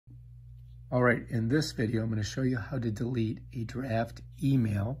All right, in this video, I'm going to show you how to delete a draft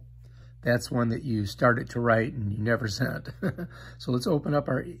email. That's one that you started to write and you never sent. So let's open up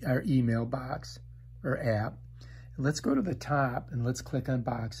our email box or app. And let's go to the top and let's click on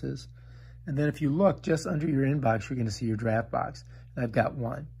boxes. And then if you look just under your inbox, you're going to see your draft box. And I've got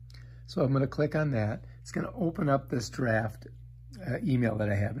one. So I'm going to click on that. It's going to open up this draft email that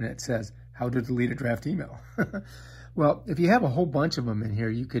I have, and it says how to delete a draft email. Well, if you have a whole bunch of them in here,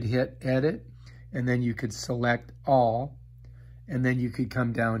 you could hit edit, and then you could select all, and then you could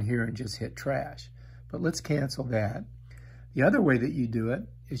come down here and just hit trash. But let's cancel that. The other way that you do it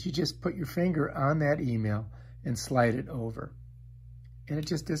is you just put your finger on that email and slide it over. And it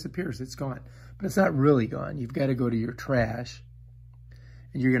just disappears, it's gone. But it's not really gone. You've got to go to your trash,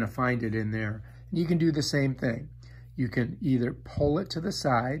 and you're going to find it in there. And you can do the same thing. You can either pull it to the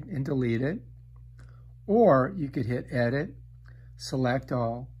side and delete it, or you could hit edit, select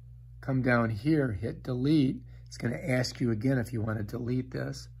all, come down here, hit delete. It's going to ask you again if you want to delete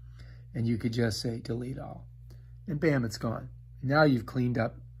this, and you could just say delete all. And bam, it's gone. Now you've cleaned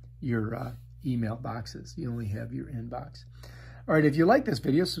up your email boxes. You only have your inbox. All right, if you like this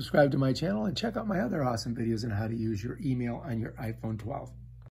video, subscribe to my channel and check out my other awesome videos on how to use your email on your iPhone 12.